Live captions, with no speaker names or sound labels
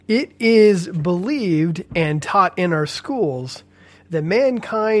It is believed and taught in our schools that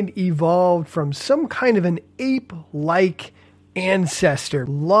mankind evolved from some kind of an ape-like ancestor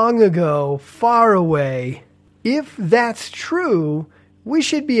long ago, far away. If that's true, we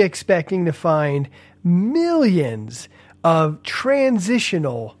should be expecting to find millions of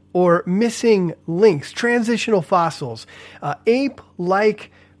transitional or missing links, transitional fossils,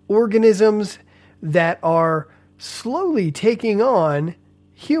 ape-like organisms that are slowly taking on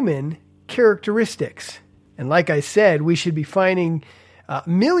human characteristics. And like I said, we should be finding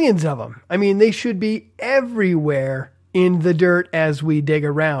millions of them. I mean, they should be everywhere in the dirt as we dig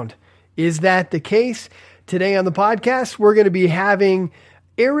around. Is that the case? Today on the podcast, we're going to be having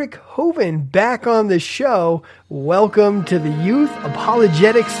Eric Hovind back on the show. Welcome to the Youth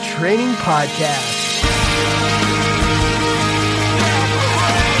Apologetics Training Podcast.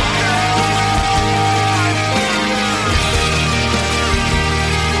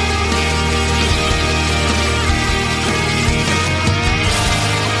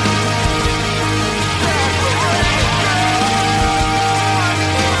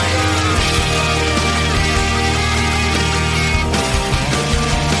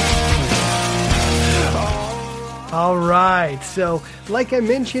 All right, so like I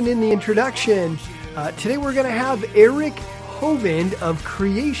mentioned in the introduction, today we're going to have Eric Hovind of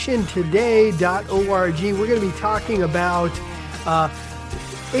creationtoday.org. We're going to be talking about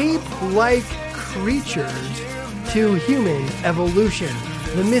ape-like creatures to human evolution,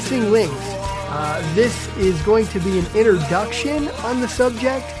 the missing links. This is going to be an introduction on the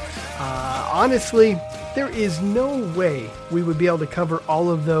subject. Honestly, there is no way we would be able to cover all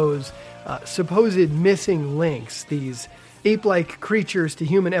of those supposed missing links, these ape-like creatures to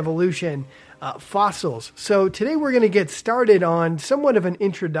human evolution, fossils. So today we're going to get started on somewhat of an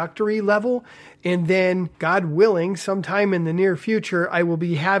introductory level, and then, God willing, sometime in the near future, I will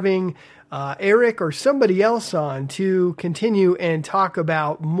be having Eric or somebody else on to continue and talk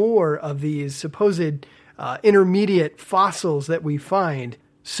about more of these supposed intermediate fossils that we find.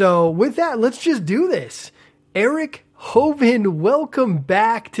 So with that, let's just do this. Eric Hovind, welcome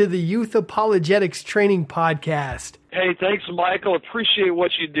back to the Youth Apologetics Training Podcast. Hey, thanks, Michael. Appreciate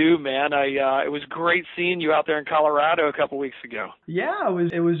what you do, man. It was great seeing you out there in Colorado a couple weeks ago. Yeah,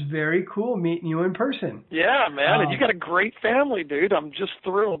 it was very cool meeting you in person. Yeah, man, and you got a great family, dude. I'm just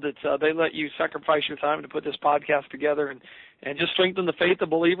thrilled that they let you sacrifice your time to put this podcast together and just strengthen the faith of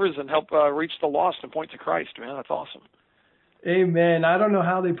believers and help reach the lost and point to Christ, man. That's awesome. Amen. I don't know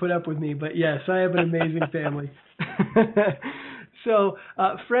how they put up with me, but yes, I have an amazing family. So,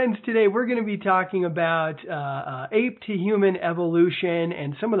 friends, today we're going to be talking about ape-to-human evolution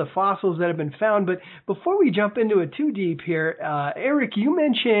and some of the fossils that have been found. But before we jump into it too deep here, Eric, you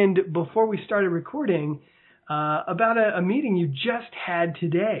mentioned before we started recording about a meeting you just had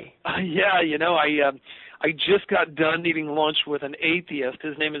today. Yeah, I just got done eating lunch with an atheist.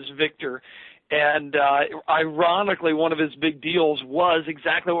 His name is Victor. And ironically, one of his big deals was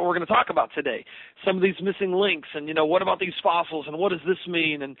exactly what we're going to talk about today. Some of these missing links, and what about these fossils, and what does this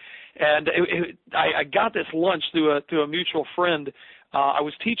mean? And I got this lunch through a mutual friend. I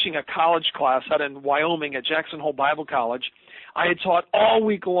was teaching a college class out in Wyoming at Jackson Hole Bible College. I had taught all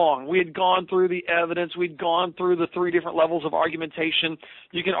week long. We had gone through the evidence. We'd gone through the three different levels of argumentation.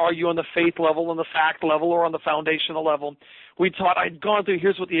 You can argue on the faith level, on the fact level, or on the foundational level. I'd gone through,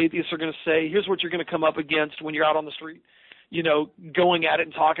 here's what the atheists are going to say. Here's what you're going to come up against when you're out on the street, going at it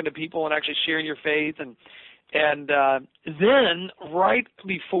and talking to people and actually sharing your faith. And then right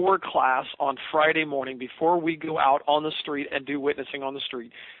before class on Friday morning, before we go out on the street and do witnessing on the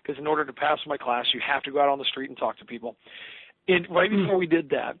street, because in order to pass my class, you have to go out on the street and talk to people. Right before we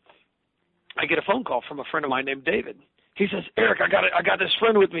did that, I get a phone call from a friend of mine named David. He says, Eric, I got this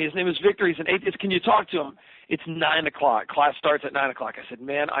friend with me. His name is Victor. He's an atheist. Can you talk to him? It's 9 o'clock. Class starts at 9 o'clock. I said,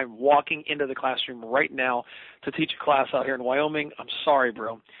 man, I'm walking into the classroom right now to teach a class out here in Wyoming. I'm sorry,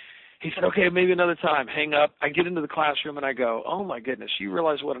 bro. He said, okay, maybe another time. Hang up. I get into the classroom and I go, oh, my goodness, you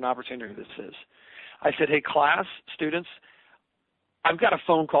realize what an opportunity this is. I said, hey, class, students, I've got a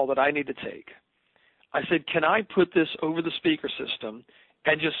phone call that I need to take. I said, can I put this over the speaker system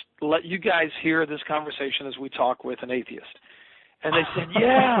and just let you guys hear this conversation as we talk with an atheist? And they said,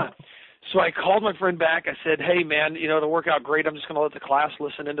 yeah. So I called my friend back. I said, hey, man, it'll work out great. I'm just going to let the class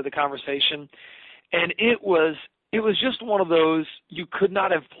listen into the conversation. And it was just one of those, you could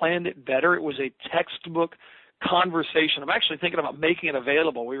not have planned it better. It was a textbook conversation. I'm actually thinking about making it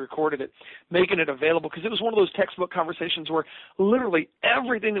available. We recorded it, making it available, because it was one of those textbook conversations where literally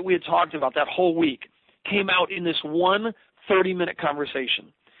everything that we had talked about that whole week came out in this one 30-minute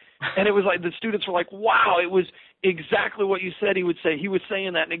conversation. And it was like the students were like, wow, it was exactly what you said he would say. He was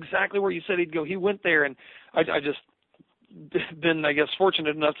saying that, and exactly where you said he'd go. He went there, and I just been, I guess,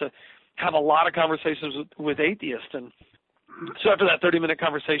 fortunate enough to have a lot of conversations with atheists. And so after that 30-minute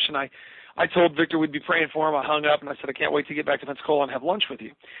conversation, I told Victor we'd be praying for him. I hung up, and I said, I can't wait to get back to Pensacola and have lunch with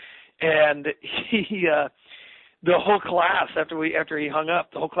you. And he the whole class, after he hung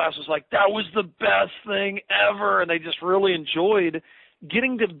up, the whole class was like, that was the best thing ever. And they just really enjoyed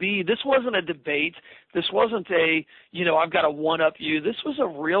getting to be, this wasn't a debate. This wasn't a, I've got to one-up you. This was a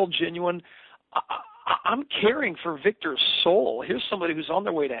real, genuine, I'm caring for Victor's soul. Here's somebody who's on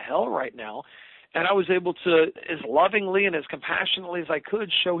their way to hell right now. And I was able to, as lovingly and as compassionately as I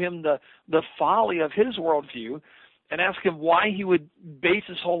could, show him the folly of his worldview and ask him why he would base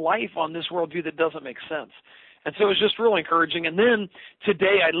his whole life on this worldview that doesn't make sense. And so it was just really encouraging. And then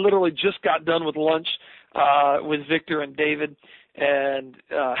today I literally just got done with lunch with Victor and David and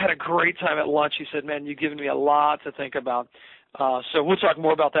had a great time at lunch. He said, man, you've given me a lot to think about. So we'll talk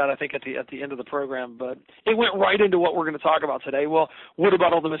more about that, I think, at the end of the program. But it went right into what we're going to talk about today. Well, what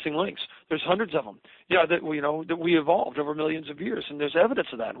about all the missing links? There's hundreds of them. That we evolved over millions of years, and there's evidence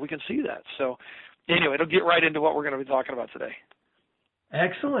of that. We can see that. So anyway, it'll get right into what we're going to be talking about today.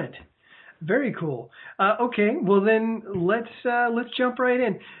 Excellent. Very cool. Okay, well then let's jump right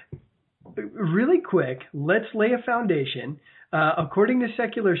in. Really quick, let's lay a foundation. According to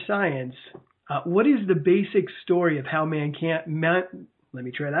secular science, what is the basic story of how mankind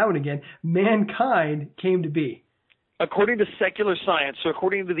came to be? According to secular science, so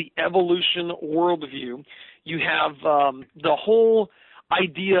according to the evolution worldview, you have the whole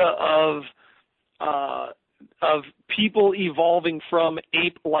idea of people evolving from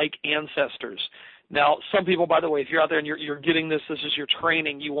ape-like ancestors. Now, some people, by the way, if you're out there and you're getting this is your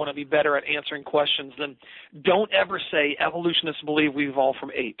training, you want to be better at answering questions, then don't ever say evolutionists believe we evolved from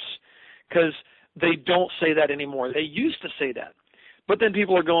apes, because they don't say that anymore. They used to say that. But then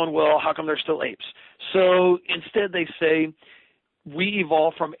people are going, well, how come they're still apes? So instead they say we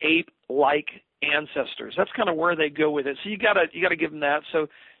evolved from ape-like ancestors. That's kind of where they go with it. So you gotta give them that. So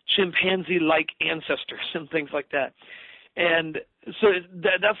chimpanzee-like ancestors and things like that. And so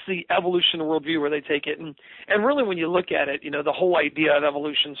that's the evolution worldview where they take it. And really when you look at it, the whole idea of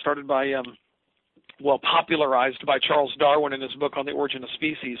evolution started by, popularized by Charles Darwin in his book on the origin of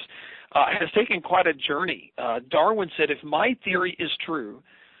species, has taken quite a journey. Darwin said, if my theory is true,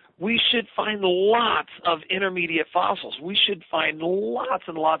 we should find lots of intermediate fossils. We should find lots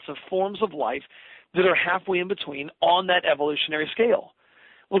and lots of forms of life that are halfway in between on that evolutionary scale.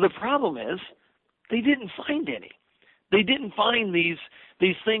 Well, the problem is they didn't find any. They didn't find these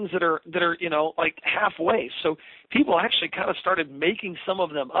things that are like halfway. So people actually kind of started making some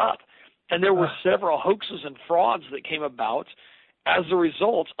of them up, and there were several hoaxes and frauds that came about as a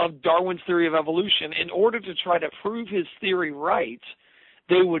result of Darwin's theory of evolution. In order to try to prove his theory right,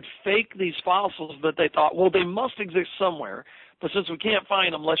 they would fake these fossils that they thought, well, they must exist somewhere, but since we can't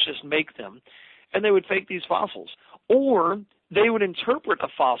find them, let's just make them. And they would fake these fossils. Or they would interpret a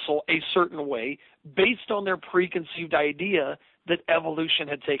fossil a certain way based on their preconceived idea that evolution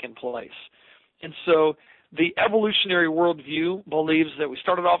had taken place. And so the evolutionary worldview believes that we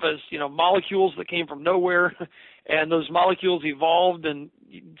started off as, molecules that came from nowhere, and those molecules evolved and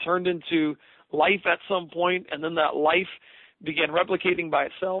turned into life at some point, and then that life began replicating by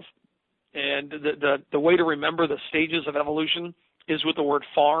itself. And the way to remember the stages of evolution is with the word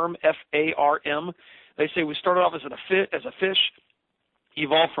farm, F-A-R-M. They say we started off as a fish,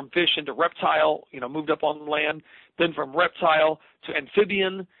 evolved from fish into reptile, moved up on land, then from reptile to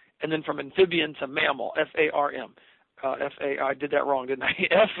amphibian, and then from amphibian to mammal, F-A-R-M. I did that wrong, didn't I?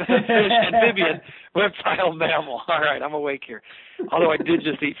 Fish, amphibian, reptile, mammal. All right, I'm awake here. Although I did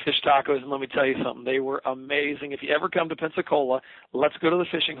just eat fish tacos, and let me tell you something. They were amazing. If you ever come to Pensacola, let's go to the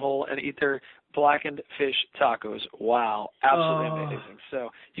fishing hole and eat their blackened fish tacos. Wow, absolutely amazing. So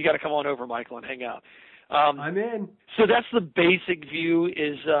you got to come on over, Michael, and hang out. I'm in. So that's the basic view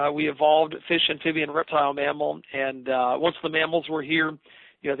is we evolved fish, amphibian, reptile, mammal, and once the mammals were here,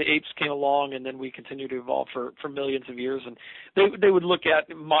 the apes came along, and then we continued to evolve for millions of years. And they would look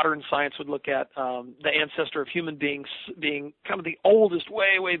at, modern science would look at the ancestor of human beings being kind of the oldest,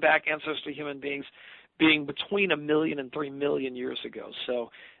 way back ancestor of human beings being between 1 million and 3 million years ago. So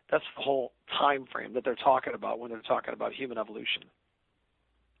that's the whole time frame that they're talking about when they're talking about human evolution.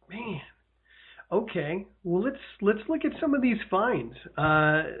 Man. Okay, well, let's look at some of these finds.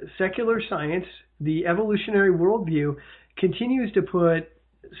 Secular science, the evolutionary worldview, continues to put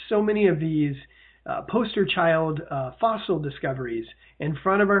so many of these poster child fossil discoveries in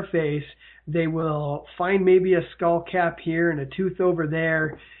front of our face. They will find maybe a skull cap here and a tooth over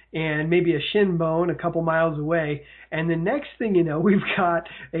there, and maybe a shin bone a couple miles away. And the next thing you know, we've got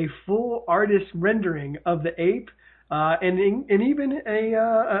a full artist rendering of the ape, and even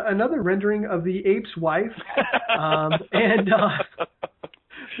another rendering of the ape's wife.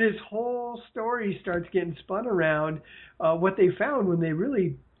 This whole story starts getting spun around what they found when they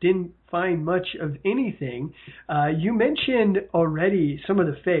really didn't find much of anything. You mentioned already some of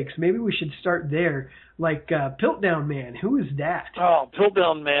the fakes. Maybe we should start there. Like Piltdown Man, who is that? Oh,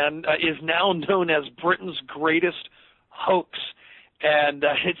 Piltdown Man is now known as Britain's greatest hoax, and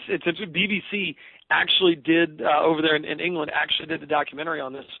it's BBC actually did over there in England actually did a documentary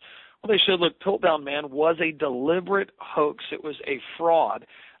on this. Well, they showed, look, Piltdown Man was a deliberate hoax. It was a fraud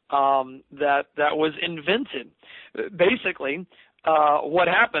that was invented. Basically, what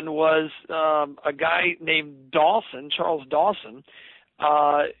happened was a guy named Dawson, Charles Dawson,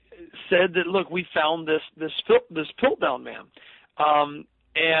 said that, look, we found this Piltdown Man.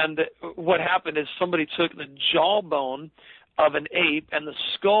 And what happened is somebody took the jawbone of an ape and the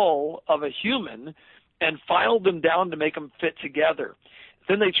skull of a human and filed them down to make them fit together.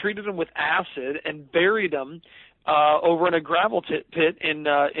 Then they treated them with acid and buried them over in a gravel pit in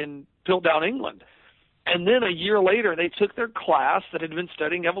Piltdown, England. And then a year later, they took their class that had been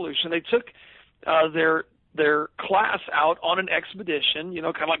studying evolution. They took their class out on an expedition, kind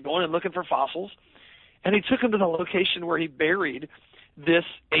of like going and looking for fossils. And he took them to the location where he buried this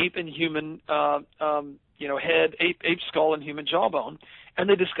ape and human head, ape skull and human jawbone. And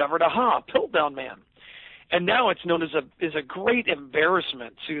they discovered, Piltdown Man. And now it's known as a great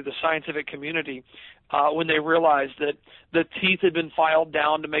embarrassment to the scientific community when they realized that the teeth had been filed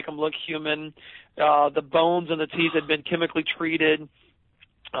down to make them look human, the bones and the teeth had been chemically treated,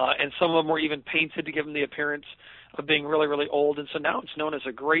 and some of them were even painted to give them the appearance of being really, really old. And so now it's known as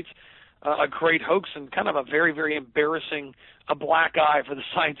a great hoax and kind of a very, very embarrassing, a black eye for the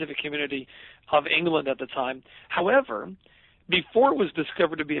scientific community of England at the time. However, before it was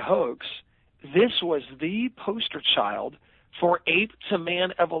discovered to be a hoax, this was the poster child for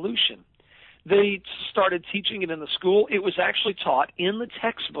ape-to-man evolution. They started teaching it in the school. It was actually taught in the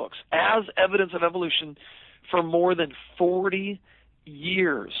textbooks as evidence of evolution for more than 40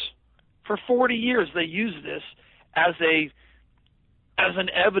 years. For 40 years, they used this as an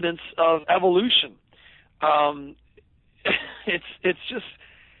evidence of evolution.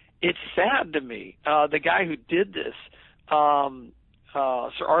 It's sad to me. The guy who did this,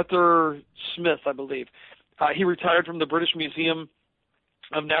 Sir Arthur Smith, I believe, he retired from the British Museum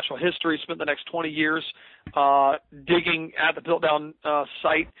of Natural History, spent the next 20 years digging at the Piltdown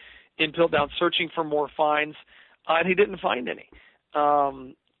site in Piltdown, searching for more finds, and he didn't find any.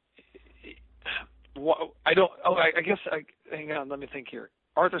 Hang on, let me think here.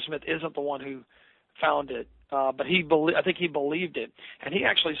 Arthur Smith isn't the one who found it, but I think he believed it, and he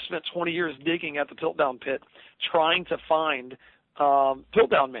actually spent 20 years digging at the Piltdown pit, trying to find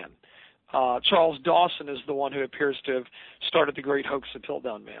Piltdown Man. Charles Dawson is the one who appears to have started the great hoax of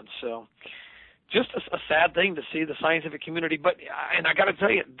Piltdown Man. So just a sad thing to see the scientific community. And I got to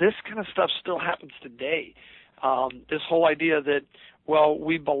tell you, this kind of stuff still happens today. This whole idea that, well,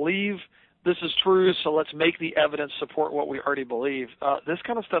 we believe this is true, so let's make the evidence support what we already believe. This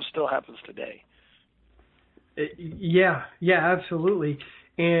kind of stuff still happens today. Yeah, absolutely.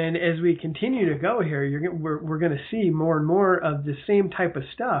 And as we continue to go here, we're going to see more and more of the same type of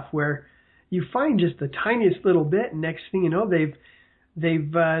stuff where you find just the tiniest little bit, and next thing you know, they've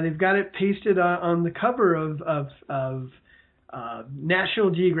got it pasted on the cover of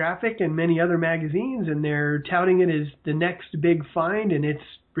National Geographic and many other magazines, and they're touting it as the next big find, and it's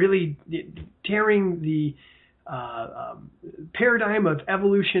really tearing the paradigm of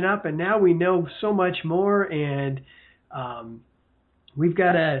evolution up. And now we know so much more, and we've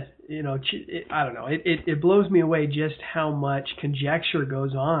got to, I don't know. It blows me away just how much conjecture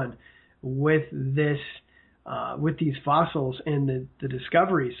goes on with this, with these fossils and the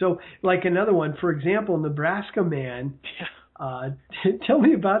discovery. So, like another one, for example, Nebraska Man. Tell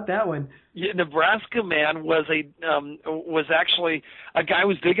me about that one. Yeah, Nebraska Man was actually a guy who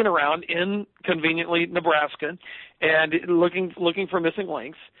was digging around in conveniently Nebraska and looking for missing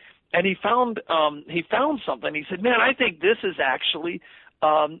links. And he found something. He said, "Man, I think this is actually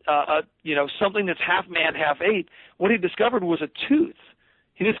something that's half man, half ape." What he discovered was a tooth.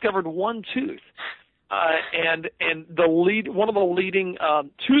 He discovered one tooth, and one of the leading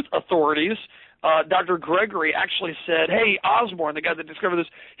tooth authorities, Dr. Gregory, actually said, "Hey, Osborne, the guy that discovered this,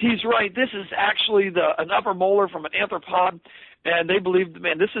 he's right. This is actually an upper molar from an arthropod." And they believed,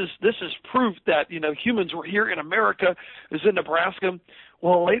 man, this is proof that, humans were here in America. It was in Nebraska.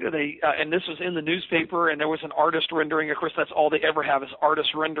 Well, later and this was in the newspaper, and there was an artist rendering. Of course, that's all they ever have is artist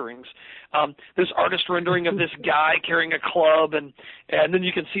renderings. This artist rendering of this guy carrying a club, and then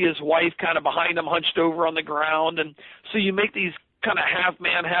you can see his wife kind of behind him, hunched over on the ground. And so you make these kind of half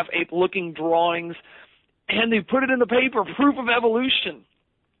man, half ape looking drawings, and they put it in the paper, proof of evolution.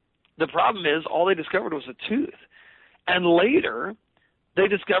 The problem is all they discovered was a tooth. And later, they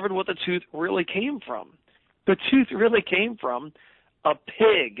discovered what the tooth really came from. The tooth really came from a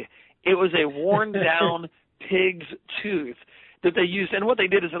pig. It was a worn down pig's tooth that they used. And what they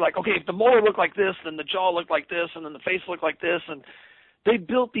did is they're like, okay, if the molar looked like this, then the jaw looked like this, and then the face looked like this. And they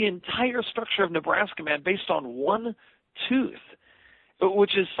built the entire structure of Nebraska Man based on one tooth,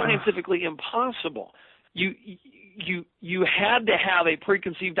 which is scientifically impossible. You had to have a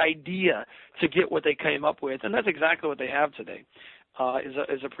preconceived idea to get what they came up with, and that's exactly what they have today.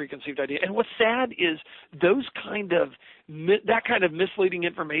 Is a preconceived idea. And what's sad is that kind of misleading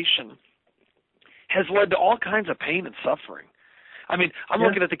information has led to all kinds of pain and suffering. I mean, I'm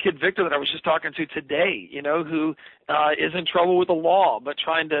looking at the kid Victor that I was just talking to today, who is in trouble with the law, but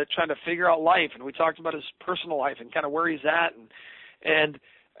trying to figure out life. And we talked about his personal life and kind of where he's at, and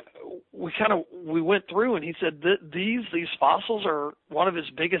we went through, and he said that these fossils are one of his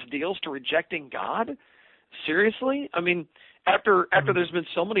biggest deals to rejecting God. Seriously? I mean, after there's been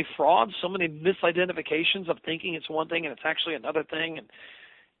so many frauds, so many misidentifications of thinking it's one thing and it's actually another thing,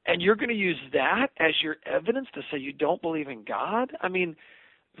 and you're going to use that as your evidence to say you don't believe in God? I mean,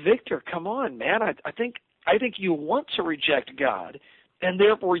 Victor, come on, man. I think you want to reject God, and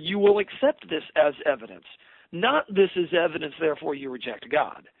therefore you will accept this as evidence. Not this is evidence, therefore you reject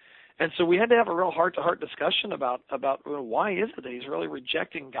God. And so we had to have a real heart-to-heart discussion about why is it that he's really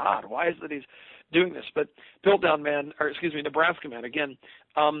rejecting God? Why is it that he's doing this? But Nebraska Man, again,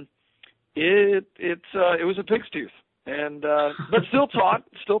 it was a pig's tooth, and but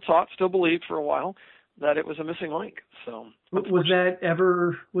still believed for a while that it was a missing link. So was that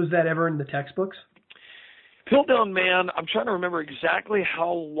ever in the textbooks? Piltdown Man, I'm trying to remember exactly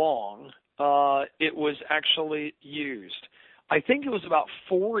how long it was actually used. I think it was about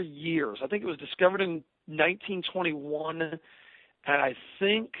 4 years. I think it was discovered in 1921, and I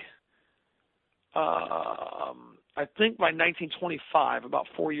think by 1925, about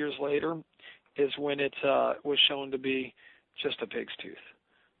 4 years later, is when it was shown to be just a pig's tooth.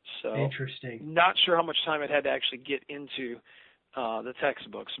 So interesting. Not sure how much time it had to actually get into the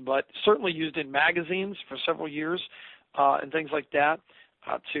textbooks, but certainly used in magazines for several years and things like that.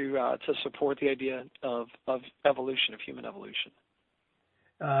 To support the idea of evolution, of human evolution.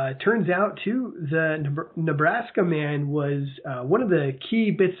 Turns out, too, the Nebraska Man was one of the key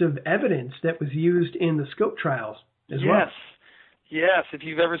bits of evidence that was used in the Scopes trials as well. Yes. If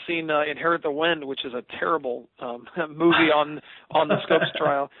you've ever seen Inherit the Wind, which is a terrible movie on the Scopes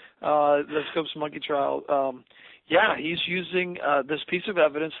trial, the Scopes monkey trial, he's using this piece of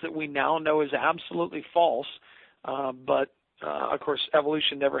evidence that we now know is absolutely false, but of course,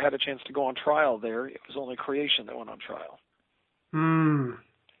 evolution never had a chance to go on trial there. It was only creation that went on trial.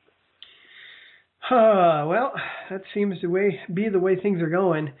 Well, that seems to be the way things are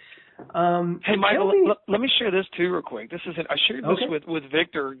going. Hey, Michael, let me share this too real quick. I shared this with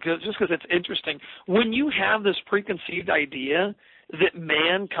Victor just because it's interesting. When you have this preconceived idea that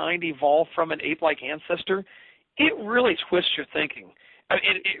mankind evolved from an ape-like ancestor, it really twists your thinking. I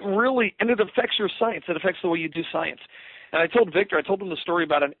mean, it affects your science. It affects the way you do science. And I told him the story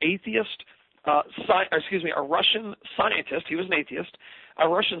about an atheist, a Russian scientist. He was an atheist, a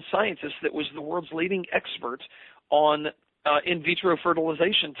Russian scientist that was the world's leading expert on in vitro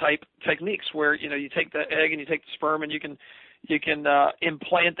fertilization type techniques, where you take the egg and you take the sperm and you can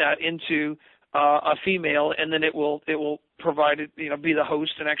implant that into a female, and then it will provide it, be the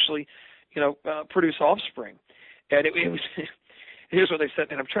host and actually produce offspring. And it was. Here's what they said,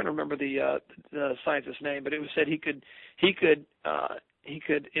 and I'm trying to remember the scientist's name, but it was said he could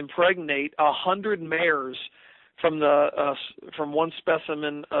impregnate 100 mares from one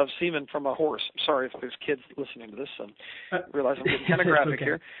specimen of semen from a horse. I'm sorry if there's kids listening to this. I realize I'm getting kind of graphic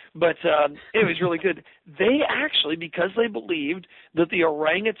here, but it was really good. They actually, because they believed that the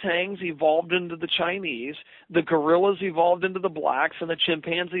orangutans evolved into the Chinese, the gorillas evolved into the blacks, and the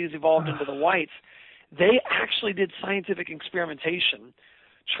chimpanzees evolved into the whites. They actually did scientific experimentation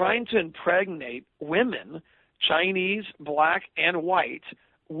trying to impregnate women, Chinese, black, and white,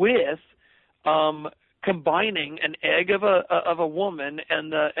 with combining an egg of a woman and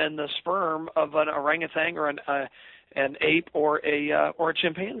the sperm of an orangutan or an ape or a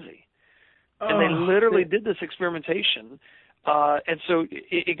chimpanzee. And they literally did this experimentation And so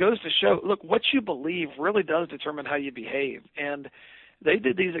it goes to show, look, what you believe really does determine how you behave. And they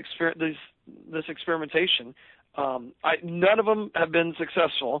did this experimentation. None of them have been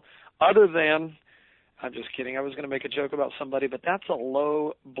successful, other than, I'm just kidding, I was going to make a joke about somebody, but that's a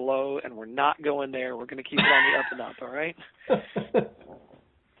low blow, and we're not going there. We're going to keep it on the up and up, all right?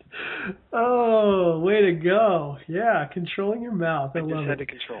 Oh, way to go. Yeah, controlling your mouth. I just love had it.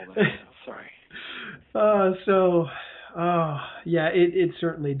 to control that. Sorry. Yeah, it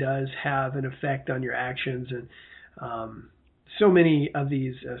certainly does have an effect on your actions. And so many of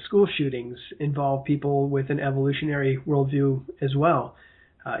these school shootings involve people with an evolutionary worldview as well.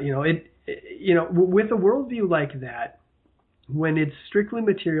 With a worldview like that, when it's strictly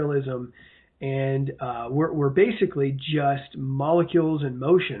materialism and we're basically just molecules in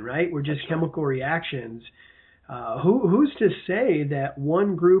motion, right? We're just chemical reactions. Who's to say that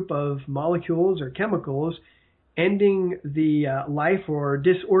one group of molecules or chemicals ending the life or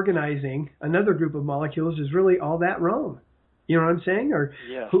disorganizing another group of molecules is really all that wrong? You know what I'm saying? Or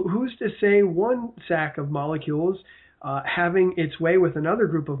yeah. Who's to say one sack of molecules having its way with another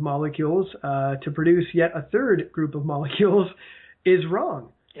group of molecules to produce yet a third group of molecules is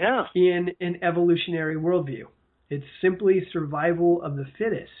wrong? Yeah. In an evolutionary worldview, it's simply survival of the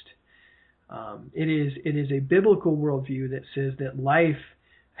fittest. It is a biblical worldview that says that life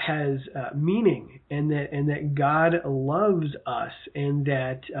has meaning, and that God loves us, and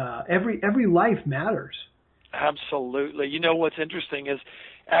that every life matters. Absolutely. You know what's interesting is,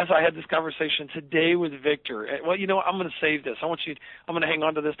 as I had this conversation today with Victor, well, you know what, I'm going to save this. I'm going to hang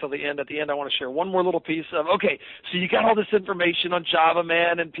on to this till the end. At the end, I want to share one more little piece of, okay, so you got all this information on Java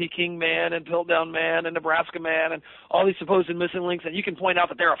Man and Peking Man and Piltdown Man and Nebraska Man and all these supposed missing links, and you can point out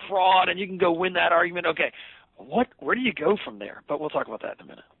that they're a fraud, and you can go win that argument. Okay, where do you go from there? But we'll talk about that in a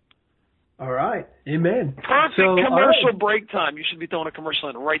minute. All right. Amen. Perfect commercial break time. You should be throwing a commercial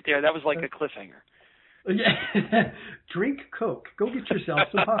in right there. That was like a cliffhanger. Yeah. Drink Coke. Go get yourself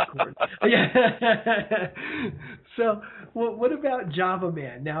some popcorn. Yeah. So, what about Java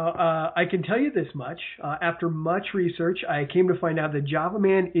Man? Now, I can tell you this much. After much research, I came to find out that Java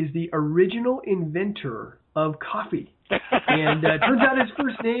Man is the original inventor of coffee. And turns out his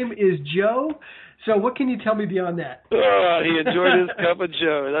first name is Joe. So what can you tell me beyond that? He enjoyed his cup of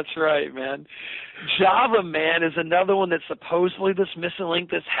Joe. That's right, man. Java Man is another one that's supposedly this missing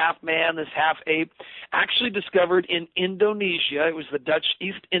link, this half man, this half ape, actually discovered in Indonesia. It was the Dutch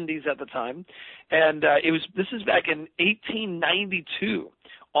East Indies at the time. And this is back in 1892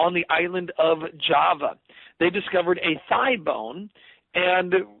 on the island of Java. They discovered a thigh bone,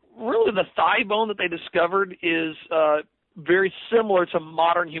 and really the thigh bone that they discovered is very similar to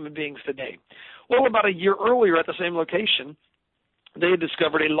modern human beings today. Well, about a year earlier at the same location, they had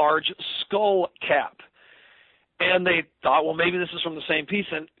discovered a large skull cap. And they thought, well, maybe this is from the same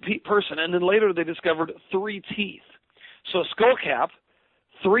person. And then later they discovered 3 teeth. So a skull cap,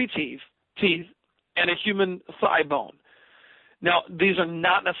 3 teeth, and a human thigh bone. Now, these are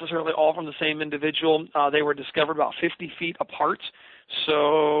not necessarily all from the same individual. They were discovered about 50 feet apart.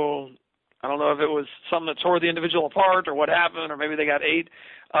 So I don't know if it was something that tore the individual apart or what happened, or maybe they got ate.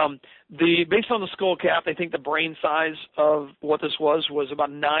 Based on the skull cap, they think the brain size of what this was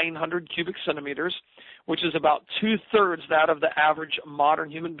about 900 cubic centimeters, which is about 2/3 that of the average modern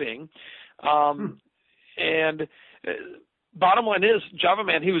human being. And bottom line is, Java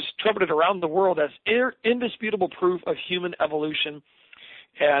Man, he was trumpeted around the world as indisputable proof of human evolution.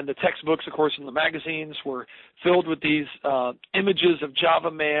 And the textbooks, of course, in the magazines were filled with these images of Java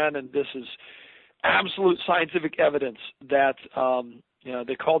Man, and this is absolute scientific evidence that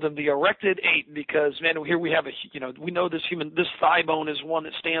they called him the erected ape because, man, here we have we know this thigh bone is one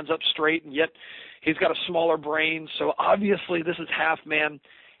that stands up straight, and yet he's got a smaller brain. So obviously this is half man,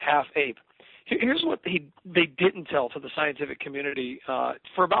 half ape. Here's what they didn't tell to the scientific community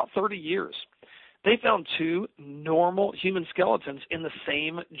for about 30 years. They found 2 normal human skeletons in the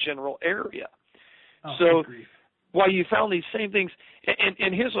same general area. Oh, so while you found these same things,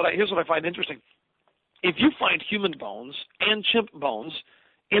 and here's what I find interesting. If you find human bones and chimp bones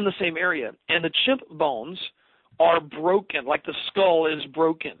in the same area, and the chimp bones are broken, like the skull is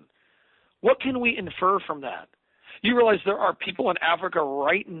broken, what can we infer from that? You realize there are people in Africa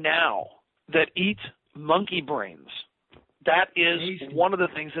right now that eat monkey brains. That is one of the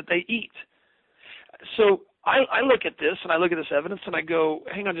things that they eat. So I look at this, and I look at this evidence, and I go,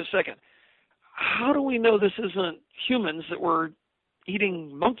 hang on just a second. How do we know this isn't humans that were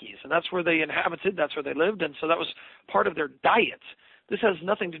eating monkeys? And that's where they inhabited, that's where they lived, and so that was part of their diet. This has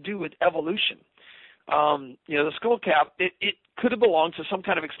nothing to do with evolution. The skull cap, it could have belonged to some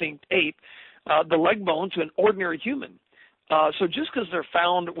kind of extinct ape, the leg bone to an ordinary human. So just because they're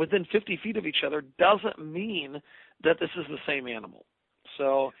found within 50 feet of each other doesn't mean that this is the same animal.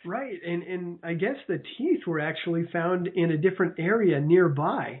 So right, and I guess the teeth were actually found in a different area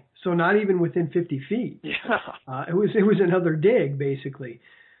nearby, so not even within 50 feet. Yeah, it was another dig, basically.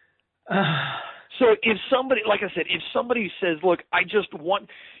 So if somebody, like I said, if somebody says, look, I just want,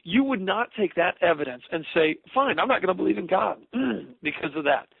 you would not take that evidence and say, fine, I'm not going to believe in God because of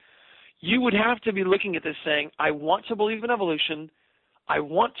that. You would have to be looking at this saying, I want to believe in evolution. I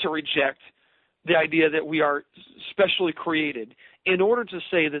want to reject the idea that we are specially created in order to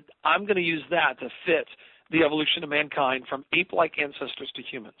say that I'm going to use that to fit the evolution of mankind from ape-like ancestors to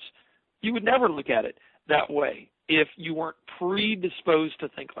humans. You would never look at it that way if you weren't predisposed to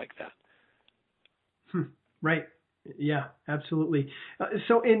think like that. Right. Yeah, absolutely.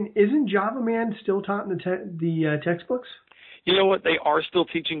 So isn't Java Man still taught in the textbooks? You know what? They are still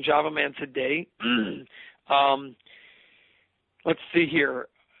teaching Java Man today. Let's see here.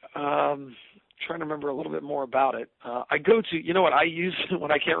 Trying to remember a little bit more about it. I go to, you know what I use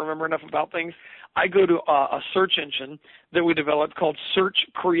when I can't remember enough about things? I go to a search engine that we developed called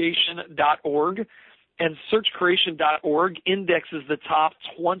searchcreation.org. And searchcreation.org indexes the top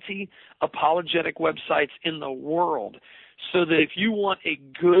 20 apologetic websites in the world. So that if you want a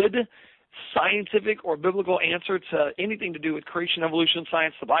good scientific or biblical answer to anything to do with creation, evolution,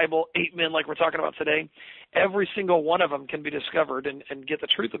 science, the Bible, ape men like we're talking about today, every single one of them can be discovered and get the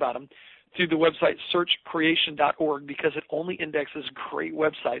truth about them through the website searchcreation.org because it only indexes great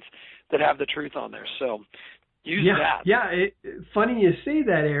websites that have the truth on there. So use that. Yeah, funny you say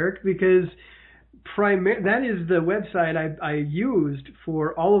that, Eric, because that is the website I used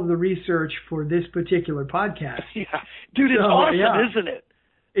for all of the research for this particular podcast. Yeah. Dude, it's awesome, isn't it?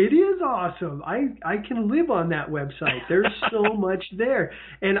 It is awesome. I can live on that website. There's so much there.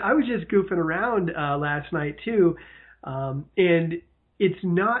 And I was just goofing around last night too. And it's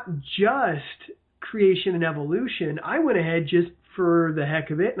not just creation and evolution. I went ahead just for the heck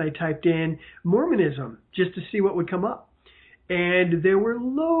of it and I typed in Mormonism just to see what would come up. And there were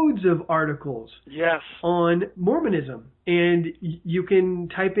loads of articles on Mormonism. And you can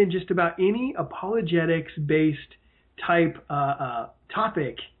type in just about any apologetics-based type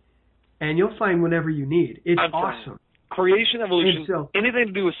topic, and you'll find whatever you need. It's awesome. Creation, evolution, anything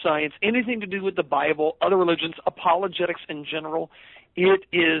to do with science, anything to do with the Bible, other religions, apologetics in general, it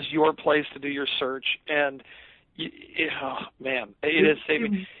is your place to do your search. And, it is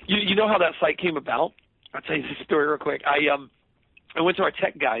saving. You know how that site came about? I'll tell you this story real quick. I went to our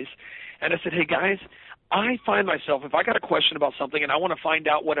tech guys, and I said, hey, guys, I find myself, if I got a question about something and I want to find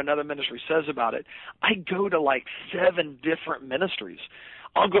out what another ministry says about it, I go to like 7 different ministries.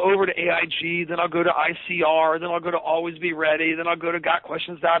 I'll go over to AIG, then I'll go to ICR, then I'll go to Always Be Ready, then I'll go to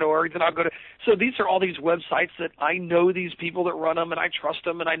GotQuestions.org, then I'll go to – so these are all these websites that I know these people that run them and I trust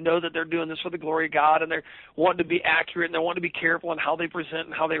them and I know that they're doing this for the glory of God and they're wanting to be accurate and they want to be careful in how they present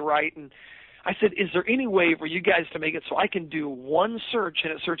and how they write. And I said, is there any way for you guys to make it so I can do one search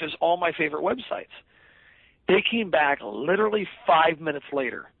and it searches all my favorite websites? They came back literally 5 minutes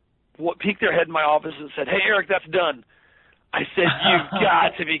later, peeked their head in my office and said, hey, Eric, that's done. I said, you've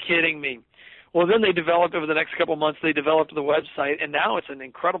got to be kidding me. Well, then they developed, over the next couple of months, they developed the website, and now it's an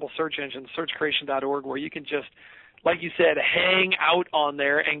incredible search engine, searchcreation.org, where you can just, like you said, hang out on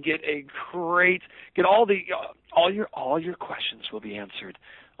there and get all your questions will be answered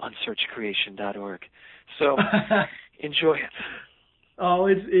on searchcreation.org. So enjoy it. Oh,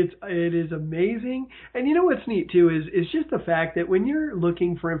 it is amazing. And you know what's neat too is just the fact that when you're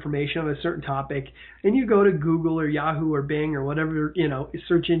looking for information on a certain topic and you go to Google or Yahoo or Bing or whatever,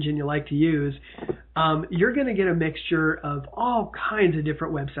 search engine you like to use, you're going to get a mixture of all kinds of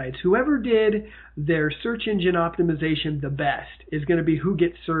different websites. Whoever did their search engine optimization the best is going to be who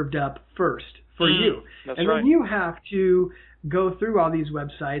gets served up first for you. That's and right. then you have to go through all these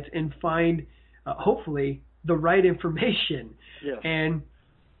websites and find, hopefully, the right information. Yes. And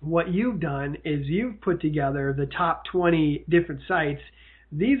what you've done is you've put together the top 20 different sites.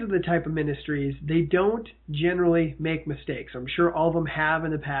 These are the type of ministries. They don't generally make mistakes. I'm sure all of them have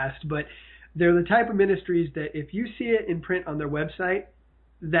in the past, but they're the type of ministries that if you see it in print on their website,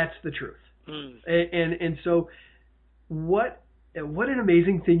 that's the truth. And so what an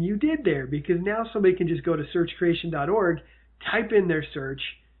amazing thing you did there, because now somebody can just go to searchcreation.org, type in their search,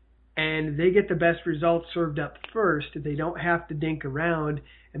 and they get the best results served up first. They don't have to dink around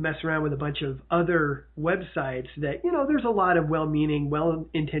and mess around with a bunch of other websites that, there's a lot of well-meaning,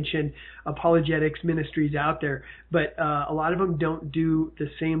 well-intentioned apologetics ministries out there, but a lot of them don't do the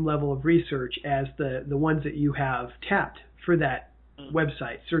same level of research as the ones that you have tapped for that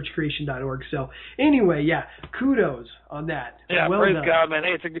website, searchcreation.org. So anyway, yeah, kudos on that. Yeah, well praise done. God, man.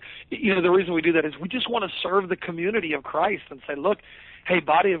 Hey, the reason we do that is we just want to serve the community of Christ and say, look, hey,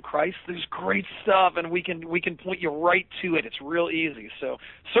 body of Christ, there's great stuff, and we can point you right to it. It's real easy. So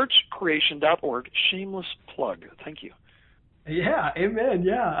searchcreation.org, shameless plug. Thank you. Yeah, amen.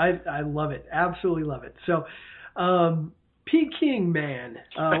 Yeah, I love it. Absolutely love it. So, Peking Man.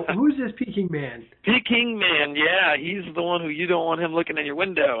 Who's this Peking Man? Peking Man, yeah, he's the one who you don't want him looking in your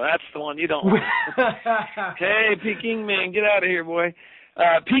window. That's the one you don't want. Hey, Peking Man, get out of here, boy.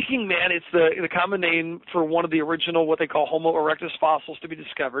 Peking Man, it's the common name for one of the original, what they call Homo erectus fossils to be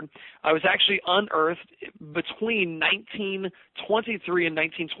discovered. I was actually unearthed between 1923 and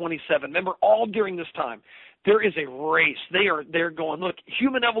 1927. Remember, all during this time, there is a race. They're going, look,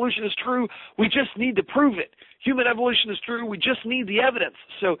 human evolution is true. We just need to prove it. Human evolution is true. We just need the evidence.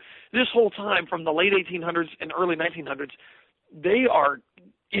 So this whole time, from the late 1800s and early 1900s, they are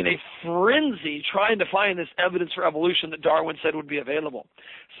in a frenzy trying to find this evidence for evolution that Darwin said would be available.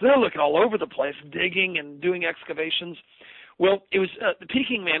 So they're looking all over the place, digging and doing excavations. Well, it was the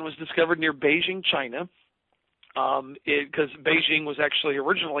Peking Man was discovered near Beijing, China, because Beijing was actually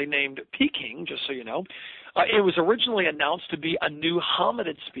originally named Peking, just so you know. It was originally announced to be a new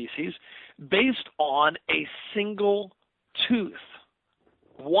hominid species based on a single tooth,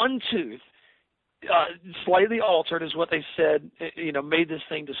 one tooth. Slightly altered is what they said, made this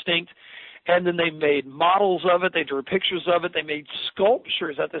thing distinct. And then they made models of it. They drew pictures of it. They made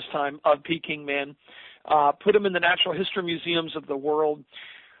sculptures at this time of Peking Man, put them in the natural history museums of the world.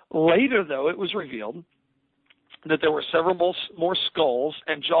 Later, though, it was revealed that there were several more skulls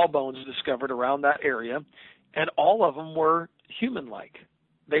and jawbones discovered around that area, and all of them were human-like.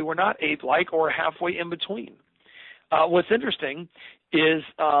 They were not ape-like or halfway in between. What's interesting is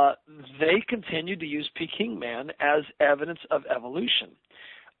they continued to use Peking Man as evidence of evolution.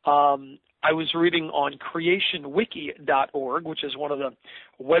 I was reading on creationwiki.org, which is one of the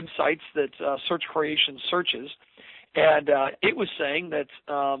websites that Search Creation searches, and it was saying that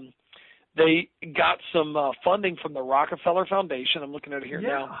they got some funding from the Rockefeller Foundation. I'm looking at it here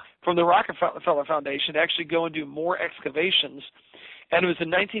now. From the Rockefeller Foundation to actually go and do more excavations. And it was in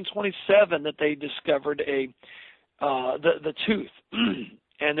 1927 that they discovered the tooth,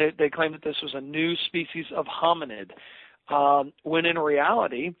 and they claimed that this was a new species of hominid, when in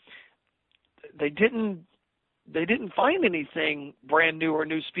reality they didn't find anything brand new or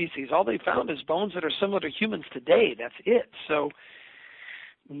new species. All they found is bones that are similar to humans today. That's it. So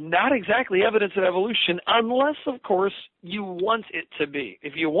not exactly evidence of evolution, unless, of course, you want it to be.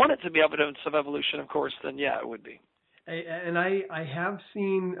 If you want it to be evidence of evolution, of course, then yeah, it would be. And I have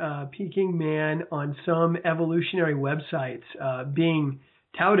seen Peking Man on some evolutionary websites being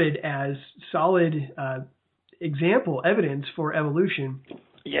touted as solid example evidence for evolution.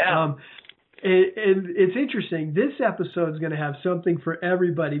 Yeah. It's interesting. This episode is going to have something for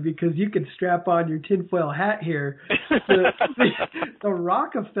everybody because you can strap on your tinfoil hat here. The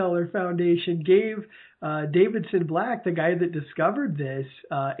Rockefeller Foundation gave Davidson Black, the guy that discovered this,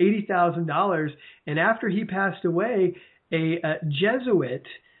 $80,000. And after he passed away, a Jesuit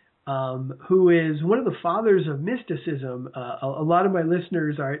who is one of the fathers of mysticism. A lot of my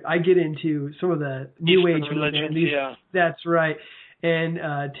listeners I get into some of the New Age religions. Yeah. That's right. And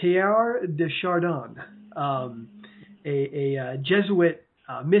Teilhard de Chardin, a Jesuit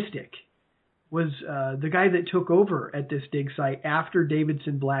mystic, was the guy that took over at this dig site after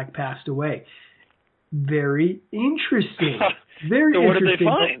Davidson Black passed away. Very interesting. Very so what interesting. did they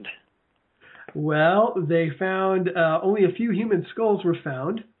find? Well, they found only a few human skulls were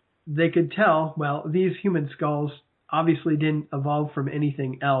found. They could tell, well, these human skulls obviously didn't evolve from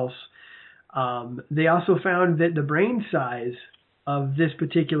anything else. They also found that the brain size of this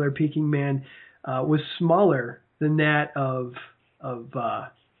particular Peking Man was smaller than that of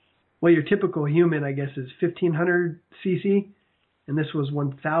your typical human, I guess, is 1,500 cc, and this was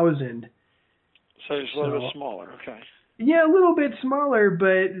 1,000. So it's a little bit smaller, okay. Yeah, a little bit smaller,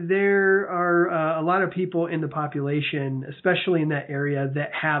 but there are a lot of people in the population, especially in that area,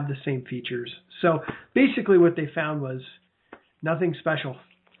 that have the same features. So basically what they found was nothing special.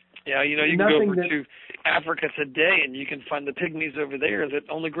 Yeah, you can go over to Africa today and you can find the pygmies over there that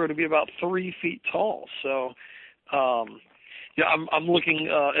only grow to be about 3 feet tall. So, I'm looking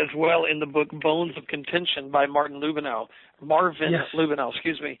as well in the book Bones of Contention by Marvin Lubenow,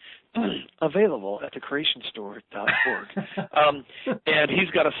 available at thecreationstore.org. And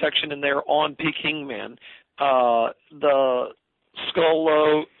he's got a section in there on Peking Man. The skull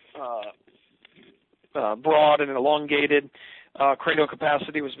low, broad and elongated. Cranial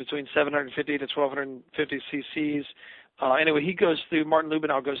capacity was between 750 to 1250 cc's. Anyway, Martin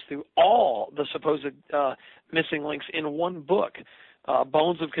Lubenow goes through all the supposed missing links in one book,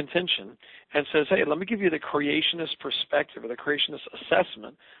 Bones of Contention, and says, hey, let me give you the creationist perspective or the creationist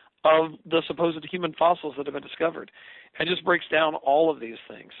assessment of the supposed human fossils that have been discovered, and just breaks down all of these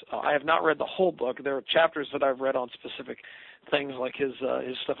things. I have not read the whole book. There are chapters that I've read on specific things like his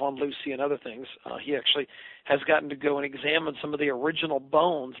stuff on Lucy and other things. He actually has gotten to go and examine some of the original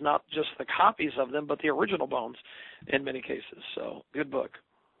bones, not just the copies of them, but the original bones in many cases. So, good book.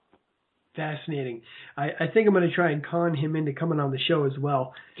 Fascinating. I think I'm going to try and con him into coming on the show as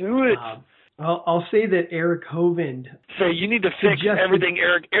well. Do it. I'll say that Eric Hovind. So you need to fix everything,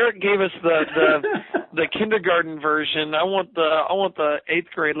 Eric. Eric gave us the kindergarten version. I want the 8th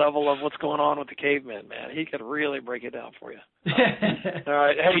grade level of what's going on with the caveman, man. He could really break it down for you. All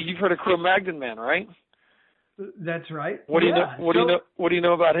right. Hey, you've heard of Cro-Magnon man, right? That's right. What do you know? What do you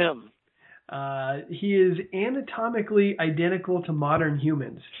know about him? He is anatomically identical to modern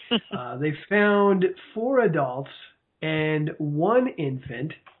humans. They found 4 adults and 1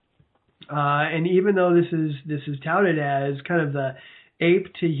 infant. And even though this is touted as kind of the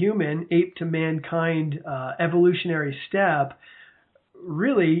ape to mankind evolutionary step,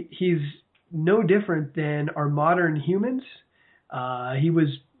 really he's no different than our modern humans. He was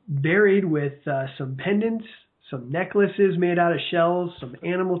buried with some pendants, some necklaces made out of shells, some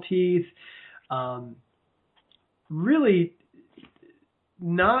animal teeth. Really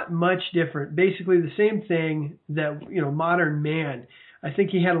not much different. Basically the same thing that, modern man. I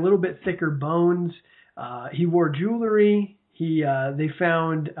think he had a little bit thicker bones. He wore jewelry. They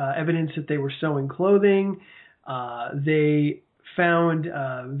found evidence that they were sewing clothing. They found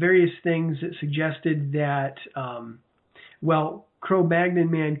various things that suggested that, Cro-Magnon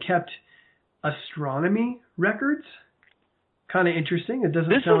man kept astronomy records. Kind of interesting. It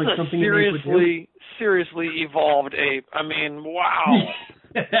doesn't sound like something an ape would do. Seriously evolved ape. I mean, wow.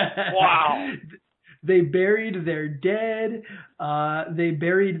 Wow. They buried their dead. They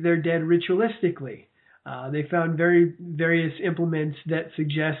buried their dead ritualistically. They found various implements that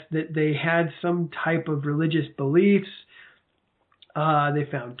suggest that they had some type of religious beliefs. They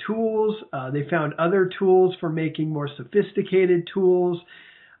found tools. They found other tools for making more sophisticated tools.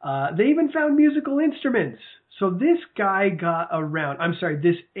 They even found musical instruments. So this guy got around. I'm sorry,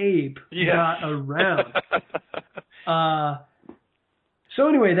 this ape got around. So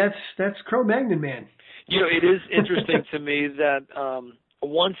anyway, that's Cro-Magnon man. It is interesting to me that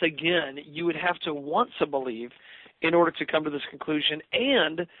once again, you would have to want to believe in order to come to this conclusion,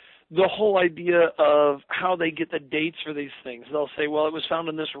 and the whole idea of how they get the dates for these things. They'll say, well, it was found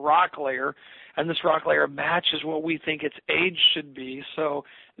in this rock layer, and this rock layer matches what we think its age should be, so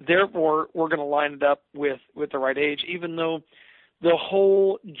therefore we're going to line it up with the right age, even though the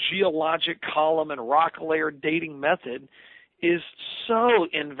whole geologic column and rock layer dating method is so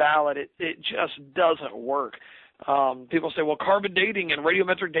invalid, it just doesn't work. People say, well, carbon dating and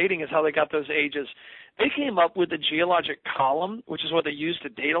radiometric dating is how they got those ages. They came up with the geologic column, which is what they use to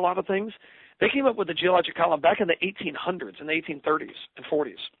date a lot of things. They came up with the geologic column back in the 1800s, in the 1830s and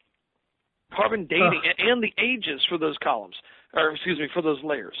 40s. Carbon dating and the ages for those columns, for those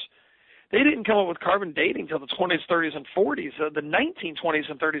layers. They didn't come up with carbon dating until the 20s, 30s, and 40s, the 1920s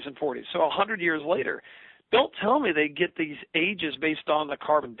and 30s and 40s, so 100 years later. Don't tell me they get these ages based on the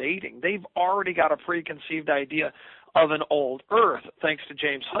carbon dating. They've already got a preconceived idea of an old Earth, thanks to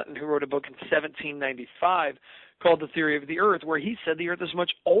James Hutton, who wrote a book in 1795 called The Theory of the Earth, where he said the Earth is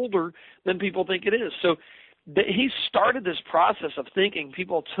much older than people think it is. So he started this process of thinking.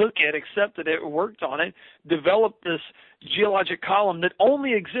 People took it, accepted it, worked on it, developed this geologic column that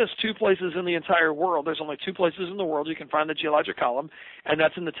only exists 2 places in the entire world. There's only 2 places in the world you can find the geologic column, and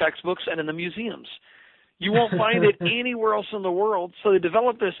that's in the textbooks and in the museums. You won't find it anywhere else in the world. So they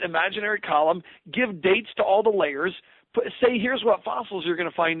develop this imaginary column, give dates to all the layers, say here's what fossils you're going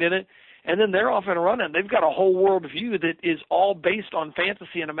to find in it, and then they're off and running. They've got a whole world view that is all based on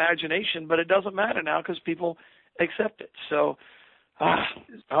fantasy and imagination, but it doesn't matter now because people accept it. So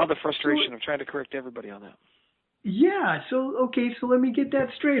the frustration of trying to correct everybody on that. Yeah. So let me get that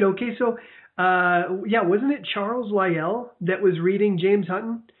straight. Okay. So, wasn't it Charles Lyell that was reading James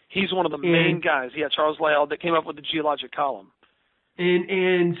Hutton? He's one of the main guys. Yeah, Charles Lyell, that came up with the geologic column.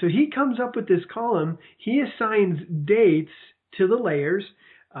 And so he comes up with this column. He assigns dates to the layers,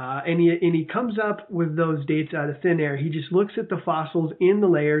 and he comes up with those dates out of thin air. He just looks at the fossils in the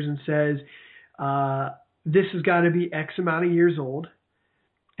layers and says, this has got to be X amount of years old.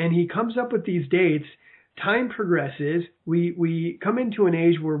 And he comes up with these dates. Time progresses. We come into an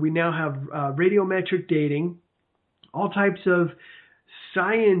age where we now have radiometric dating, all types of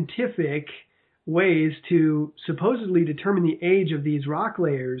scientific ways to supposedly determine the age of these rock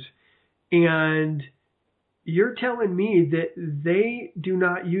layers, and you're telling me that they do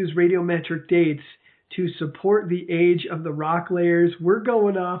not use radiometric dates to support the age of the rock layers. We're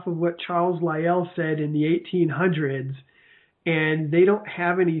going off of what Charles Lyell said in the 1800s, and they don't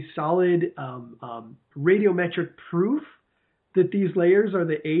have any solid radiometric proof that these layers are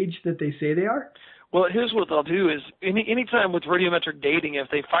the age that they say they are? Well, here's what they'll do is anytime with radiometric dating, if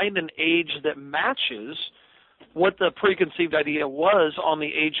they find an age that matches what the preconceived idea was on the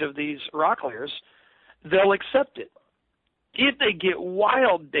age of these rock layers, they'll accept it. If they get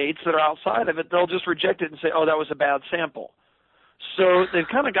wild dates that are outside of it, they'll just reject it and say, oh, that was a bad sample. So they've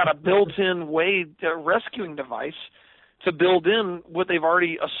kind of got a built-in way, a rescuing device, to build in what they've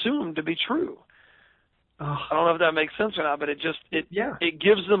already assumed to be true. I don't know if that makes sense or not, but it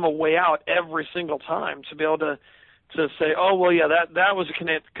gives them a way out every single time to be able to say, oh, well, yeah, that was a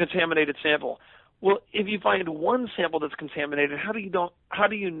contaminated sample. Well, if you find one sample that's contaminated, how do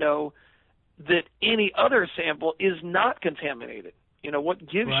you know that any other sample is not contaminated? What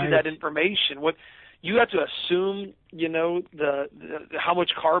gives you that information? What you have to assume, the how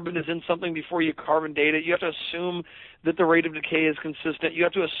much carbon is in something before you carbon date it. You have to assume that the rate of decay is consistent. You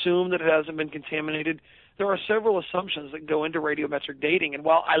have to assume that it hasn't been contaminated. There are several assumptions that go into radiometric dating, and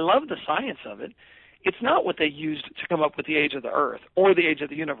while I love the science of it, it's not what they used to come up with the age of the Earth or the age of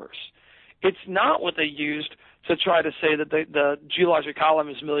the universe. It's not what they used to try to say that the geologic column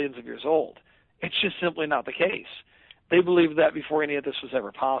is millions of years old. It's just simply not the case. They believed that before any of this was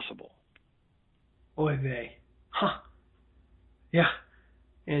ever possible. Oy vey. Huh. Yeah.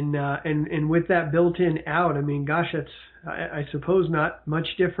 And with that built-in out, I mean, gosh, that's, I suppose, not much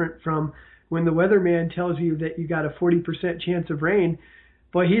different from when the weatherman tells you that you got a 40% chance of rain.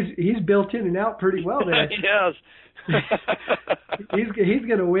 Boy, he's built in and out pretty well there. Yes. he's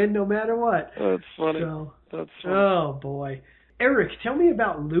going to win no matter what. That's funny. That's funny. Oh, boy. Eric, tell me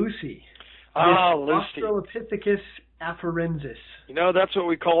about Lucy. Lucy. Australopithecus afarensis. That's what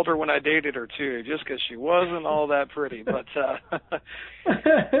we called her when I dated her, too, just because she wasn't all that pretty. But,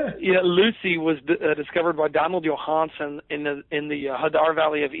 Lucy was discovered by Donald Johanson in the Hadar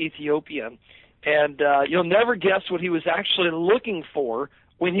Valley of Ethiopia. And you'll never guess what he was actually looking for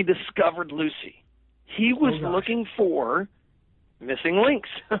when he discovered Lucy. He was looking for missing links.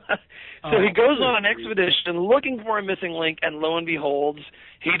 So he goes on an expedition looking for a missing link, and lo and behold,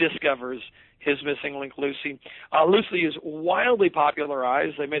 he discovers his missing link, Lucy. Lucy is wildly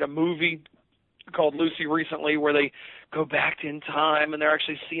popularized. They made a movie called Lucy recently where they go back in time, and they're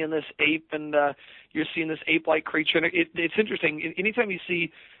actually seeing this ape, and you're seeing this ape-like creature. And it's interesting. Anytime you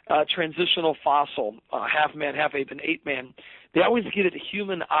see transitional fossil, half man, half ape, and ape man, they always get it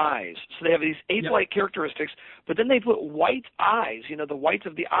human eyes. So they have these ape-like characteristics, but then they put white eyes, the whites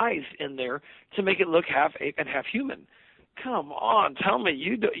of the eyes in there to make it look half ape and half human. Come on, tell me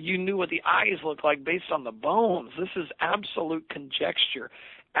you knew what the eyes look like based on the bones. This is absolute conjecture.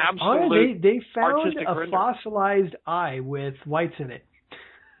 Absolute they found a render. Fossilized eye with whites in it.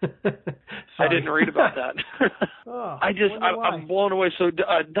 I didn't read about that. I'm blown away. So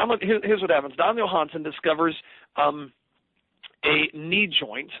here's what happens. Don Johanson discovers a knee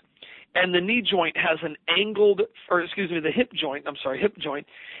joint, and the knee joint has an angled, the hip joint,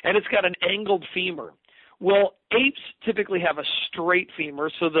 and it's got an angled femur. Well, apes typically have a straight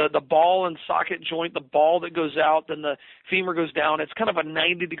femur, so the ball and socket joint, the ball that goes out, then the femur goes down. It's kind of a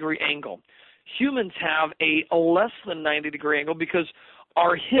 90-degree angle. Humans have a less than 90-degree angle because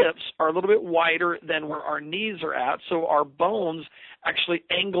our hips are a little bit wider than where our knees are at, so our bones actually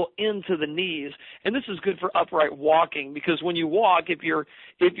angle into the knees, and this is good for upright walking because when you walk, if you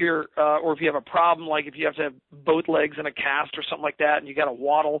have a problem, like if you have to have both legs in a cast or something like that, and you got to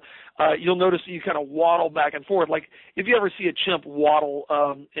waddle, you'll notice that you kind of waddle back and forth. Like if you ever see a chimp waddle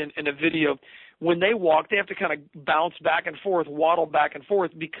in a video, when they walk, they have to kind of bounce back and forth, waddle back and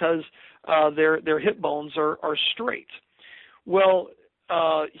forth because their hip bones are straight. Well,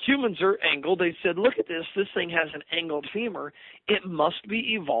 humans are angled. They said, look at this. This thing has an angled femur. It must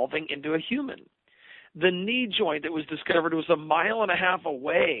be evolving into a human. The knee joint that was discovered was 1.5 miles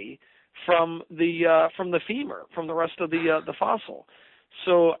away from the femur, from the rest of the fossil.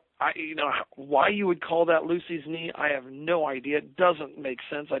 So, why you would call that Lucy's knee, I have no idea. It doesn't make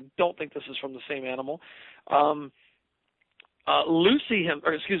sense. I don't think this is from the same animal. Donald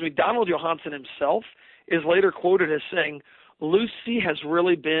Johanson himself is later quoted as saying, Lucy has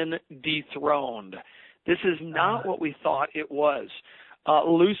really been dethroned. This is not what we thought it was.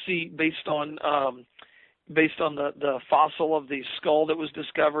 Lucy, based on the fossil of the skull that was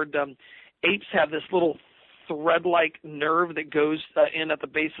discovered, apes have this little thread-like nerve that goes in at the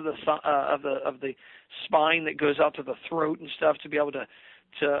base of the spine that goes out to the throat and stuff to be able to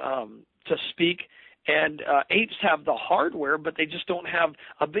speak. And apes have the hardware, but they just don't have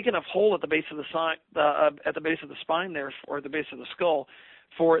a big enough hole at the base of the spine there, or the base of the skull,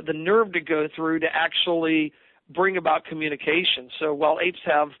 for the nerve to go through to actually bring about communication. So while apes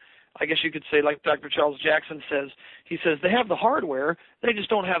have, I guess you could say, like Dr. Charles Jackson says, he says they have the hardware, they just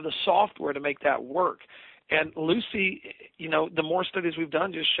don't have the software to make that work. And Lucy, the more studies we've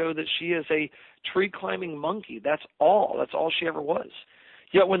done just show that she is a tree-climbing monkey. That's all she ever was.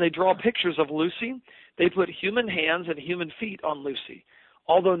 Yet when they draw pictures of Lucy, they put human hands and human feet on Lucy,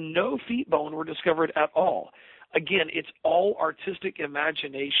 although no feet bone were discovered at all. Again, it's all artistic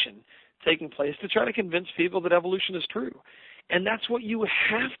imagination taking place to try to convince people that evolution is true. And that's what you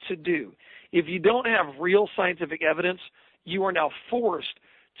have to do. If you don't have real scientific evidence, you are now forced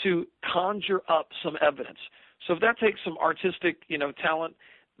to conjure up some evidence. So if that takes some artistic, talent,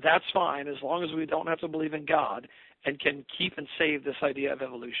 that's fine, as long as we don't have to believe in God and can keep and save this idea of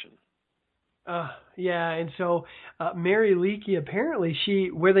evolution. Yeah, and so Mary Leakey, apparently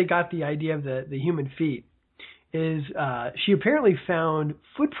where they got the idea of the human feet is she apparently found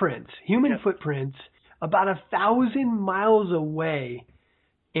human footprints, about 1,000 miles away,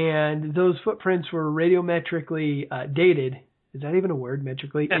 and those footprints were radiometrically dated. Is that even a word,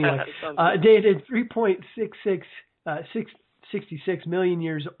 metrically? Anyway, dated 3.66 million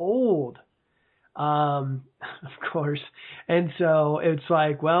years old. Of course. And so it's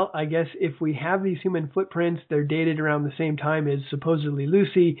like, well, I guess if we have these human footprints, they're dated around the same time as supposedly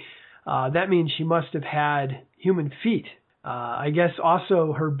Lucy, that means she must have had human feet. I guess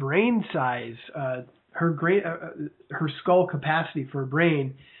also her brain size, her skull capacity for a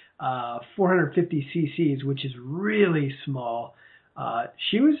brain, 450 cc's, which is really small.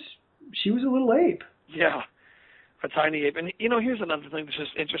 She was a little ape. Yeah, a tiny ape. And here's another thing that's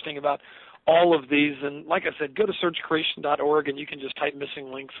just interesting about all of these. And like I said, go to searchcreation.org and you can just type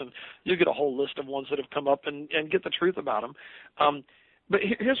missing links and you'll get a whole list of ones that have come up and get the truth about them. But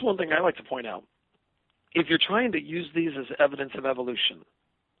here's one thing I like to point out. If you're trying to use these as evidence of evolution,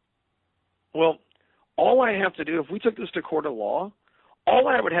 well, all I have to do, if we took this to court of law, all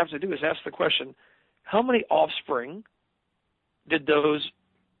I would have to do is ask the question, how many offspring did the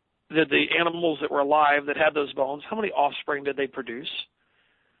animals that were alive that had those bones, how many offspring did they produce?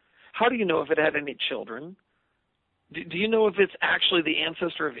 How do you know if it had any children? Do you know if it's actually the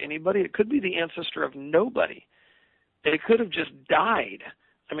ancestor of anybody? It could be the ancestor of nobody. It could have just died.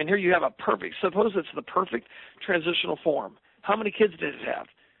 I mean, here you have suppose it's the perfect transitional form. How many kids did it have?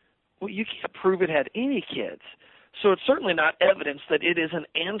 Well, you can't prove it had any kids. So it's certainly not evidence that it is an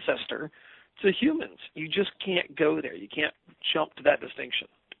ancestor to humans. You just can't go there. You can't jump to that distinction.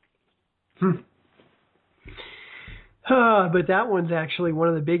 But that one's actually one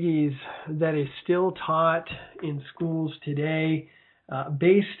of the biggies that is still taught in schools today,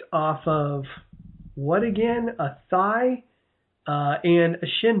 based off of what again? A thigh and a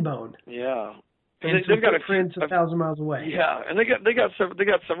shin bone. Yeah. And they've got footprints 1,000 miles away. Yeah, and they got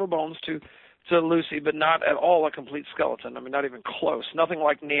several bones to Lucy, but not at all a complete skeleton. I mean, not even close. Nothing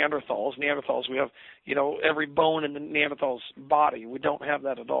like Neanderthals. Neanderthals, we have every bone in the Neanderthal's body. We don't have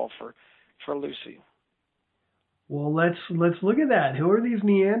that at all for Lucy. Well, let's look at that. Who are these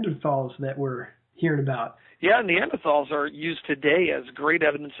Neanderthals that we're hearing about? Yeah, Neanderthals are used today as great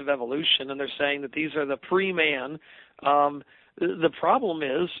evidence of evolution, and they're saying that these are the pre-man. The problem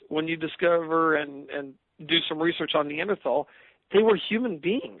is when you discover and do some research on Neanderthal, they were human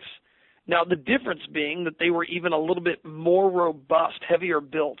beings. Now, the difference being that they were even a little bit more robust, heavier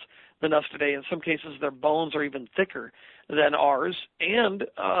built than us today. In some cases, their bones are even thicker than ours, and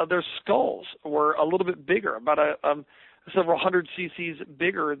their skulls were a little bit bigger, about several hundred cc's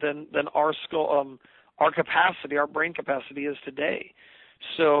bigger than our skull, our capacity, our brain capacity is today.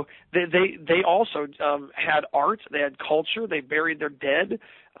 So they also had art, they had culture, they buried their dead.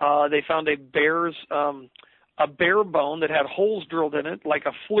 They found a bear bone that had holes drilled in it, like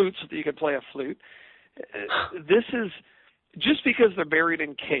a flute, so that you could play a flute. This is, just because they're buried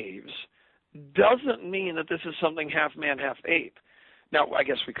in caves, doesn't mean that this is something half man, half ape. Now, I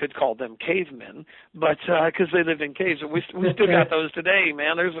guess we could call them cavemen, but because they lived in caves. We still got those today,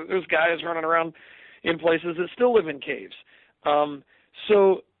 man. There's guys running around in places that still live in caves.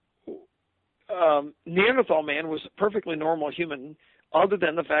 So Neanderthal man was a perfectly normal human, other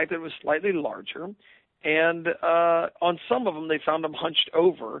than the fact that it was slightly larger. And on some of them, they found them hunched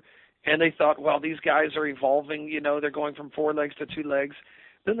over, and they thought, well, these guys are evolving. They're going from 4 legs to 2 legs.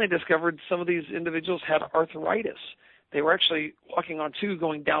 Then they discovered some of these individuals had arthritis. They were actually walking on 2,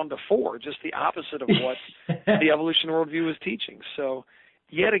 going down to 4, just the opposite of what the evolution worldview was teaching. So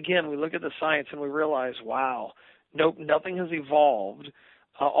yet again, we look at the science and we realize, wow, nope, nothing has evolved.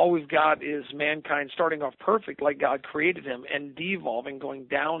 All we've got is mankind starting off perfect like God created him and devolving, going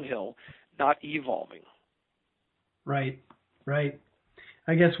downhill, not evolving. Right.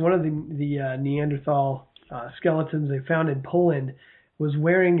 I guess one of the Neanderthal skeletons they found in Poland was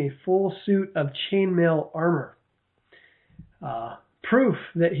wearing a full suit of chainmail armor. Proof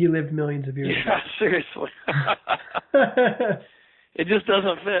that he lived millions of years ago. Yeah, seriously. It just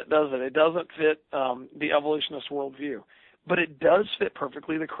doesn't fit, does it? It doesn't fit the evolutionist worldview. But it does fit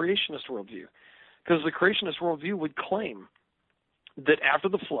perfectly the creationist worldview. Because the creationist worldview would claim that after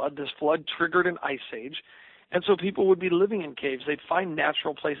the flood, this flood triggered an ice age, and so people would be living in caves. They'd find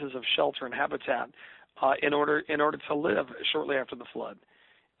natural places of shelter and habitat in order to live shortly after the flood.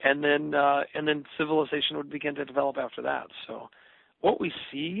 And then civilization would begin to develop after that. So what we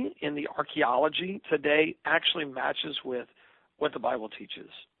see in the archaeology today actually matches with what the Bible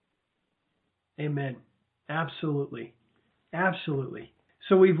teaches. Amen. Absolutely.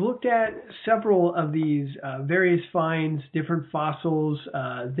 So we've looked at several of these various finds, different fossils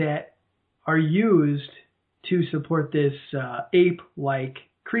that are used to support this ape-like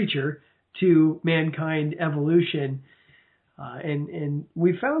creature to mankind evolution. And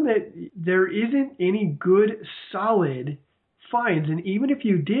we found that there isn't any good solid finds. And even if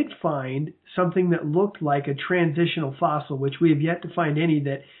you did find something that looked like a transitional fossil, which we have yet to find any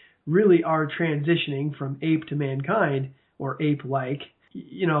that really are transitioning from ape to mankind or ape-like,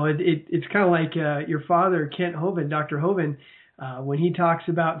 it's kind of like your father, Kent Hovind, Dr. Hovind, when he talks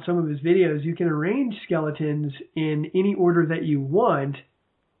about some of his videos, you can arrange skeletons in any order that you want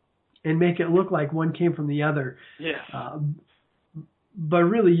and make it look like one came from the other. Yes. But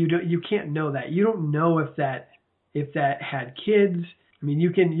really, you can't know that. You don't know if that had kids. I mean,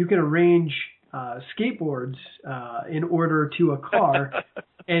 you can arrange skateboards in order to a car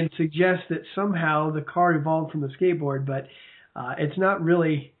and suggest that somehow the car evolved from the skateboard, but it's not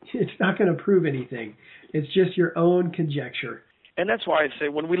going to prove anything. It's just your own conjecture. And that's why I say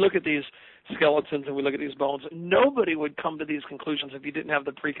when we look at these skeletons and we look at these bones, nobody would come to these conclusions if you didn't have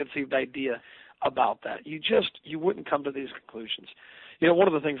the preconceived idea about that. You wouldn't come to these conclusions. One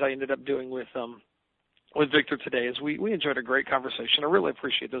of the things I ended up doing with Victor today is we enjoyed a great conversation. I really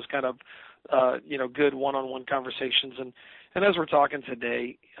appreciate those kind of good one-on-one conversations. And as we're talking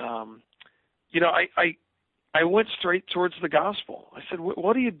today, I went straight towards the gospel. I said,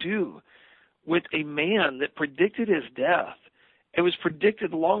 what do you do with a man that predicted his death? It was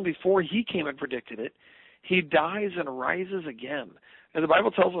predicted long before he came and predicted it. He dies and rises again. And the Bible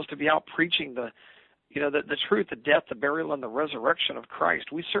tells us to be out preaching the truth, the death, the burial, and the resurrection of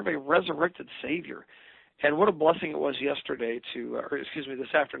Christ. We serve a resurrected Savior. And what a blessing it was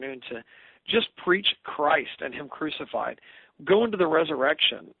this afternoon to just preach Christ and Him crucified. Go into the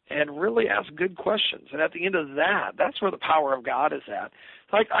resurrection and really ask good questions. And at the end of that, that's where the power of God is at.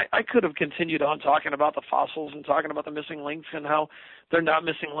 Like I could have continued on talking about the fossils and talking about the missing links and how they're not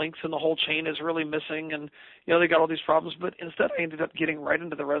missing links and the whole chain is really missing and they got all these problems. But instead I ended up getting right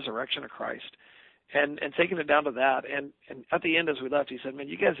into the resurrection of Christ and taking it down to that. And at the end as we left, he said, man,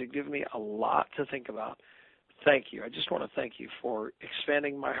 you guys have given me a lot to think about. Thank you. I just want to thank you for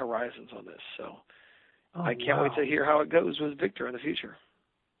expanding my horizons on this. So I can't wait to hear how it goes with Victor in the future.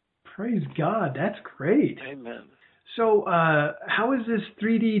 Praise God. That's great. Amen. So how is this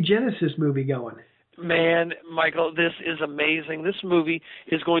 3D Genesis movie going? Man, Michael, this is amazing. This movie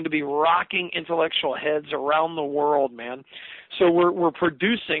is going to be rocking intellectual heads around the world, man. So we're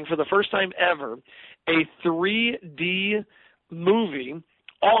producing, for the first time ever, a 3D movie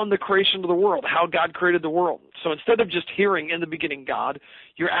on the creation of the world, how God created the world. So instead of just hearing in the beginning God,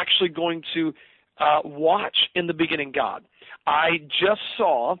 you're actually going to watch in the beginning God. I just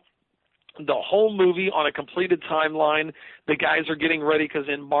saw the whole movie on a completed timeline. The guys are getting ready because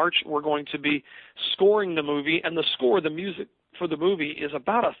in March we're going to be scoring the movie, and the music for the movie is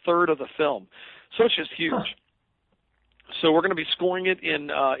about a third of the film. So it's just huge. So we're going to be scoring it in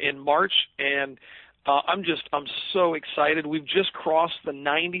March, and I'm so excited. We've just crossed the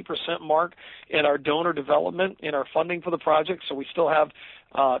 90% mark in our donor development, in our funding for the project, so we still have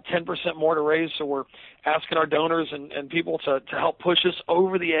 10% more to raise. So we're asking our donors and people to help push us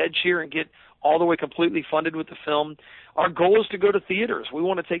over the edge here and get all the way completely funded with the film. Our goal is to go to theaters. We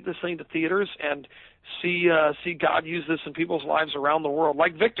want to take this thing to theaters and see God use this in people's lives around the world,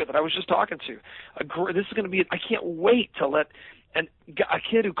 like Victor that I was just talking to. This is going to be, I can't wait to let a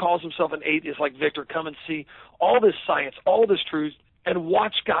kid who calls himself an atheist like Victor come and see all this science, all this truth, and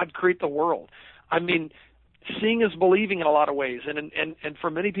watch God create the world. I mean, seeing is believing in a lot of ways, and for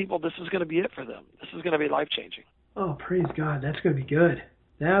many people, this is going to be it for them. This is going to be life-changing. Oh, praise God. That's going to be good.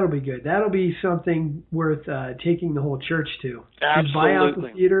 That'll be good. That'll be something worth taking the whole church to. Absolutely. Just buy out the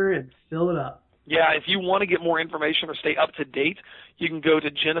theater and fill it up. Yeah, if you want to get more information or stay up to date, you can go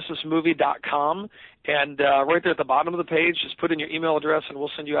to genesismovie.com, and right there at the bottom of the page, just put in your email address, and we'll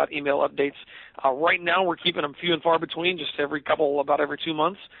send you out email updates. Right now, we're keeping them few and far between, just about every 2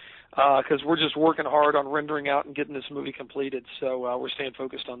 months, because we're just working hard on rendering out and getting this movie completed. So we're staying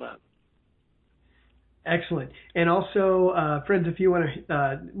focused on that. Excellent. And also, friends, if you want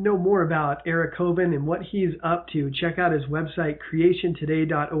to know more about Eric Hovind and what he's up to, check out his website,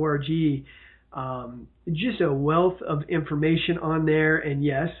 creationtoday.org. Just a wealth of information on there. And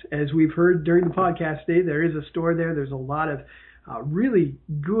yes, as we've heard during the podcast today, there is a store there. There's a lot of really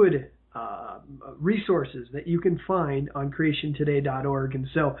good resources that you can find on creationtoday.org. And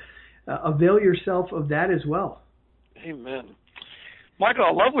so avail yourself of that as well. Amen. Michael,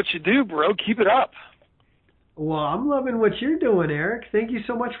 I love what you do, bro. Keep it up. Well, I'm loving what you're doing, Eric. Thank you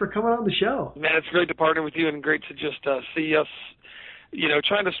so much for coming on the show. Man, it's great to partner with you, and great to just see us,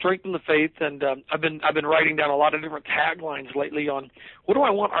 trying to strengthen the faith. And I've been writing down a lot of different taglines lately on what do I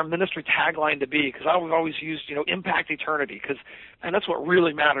want our ministry tagline to be, because I've always used, impact eternity, and that's what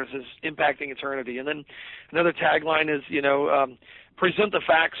really matters is impacting eternity. And then another tagline is, present the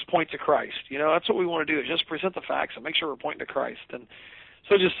facts, point to Christ. That's what we want to do, is just present the facts and make sure we're pointing to Christ. And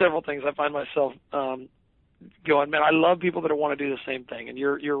so just several things I find myself going, man, I love people that want to do the same thing, and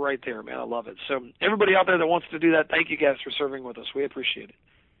you're right there, man. I love it. So everybody out there that wants to do that, thank you guys for serving with us. We appreciate it.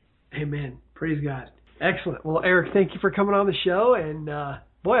 Amen. Praise God. Excellent. Well, Eric, thank you for coming on the show, and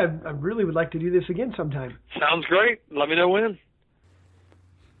boy, I really would like to do this again sometime. Sounds great. Let me know when.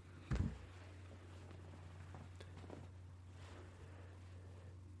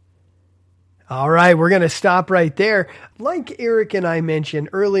 All right, we're going to stop right there. Like Eric and I mentioned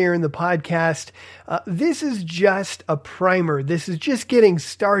earlier in the podcast, this is just a primer. This is just getting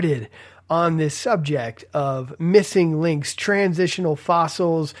started on this subject of missing links, transitional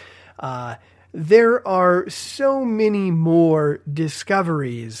fossils. There are so many more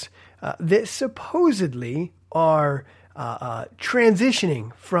discoveries that supposedly are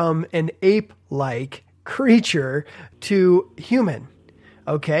transitioning from an ape-like creature to human.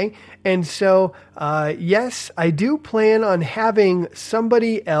 Okay, and so, yes, I do plan on having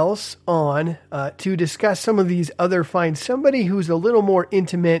somebody else on to discuss some of these other finds, somebody who's a little more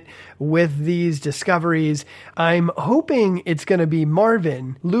intimate with these discoveries. I'm hoping it's going to be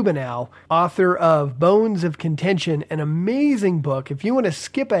Marvin Lubenow, author of Bones of Contention, an amazing book. If you want to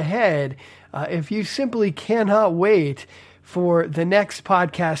skip ahead, if you simply cannot wait for the next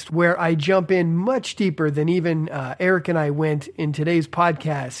podcast where I jump in much deeper than even Eric and I went in today's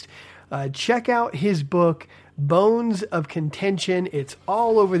podcast, check out his book, Bones of Contention. It's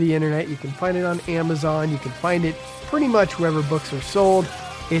all over the internet. You can find it on Amazon. You can find it pretty much wherever books are sold.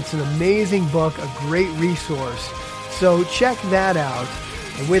 It's an amazing book, a great resource. So check that out.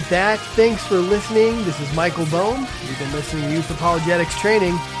 And with that, thanks for listening. This is Michael Bohm. You've been listening to Youth Apologetics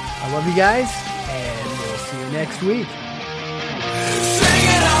Training. I love you guys, and we'll see you next week. Sing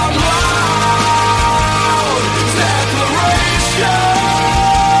it out loud, declaration.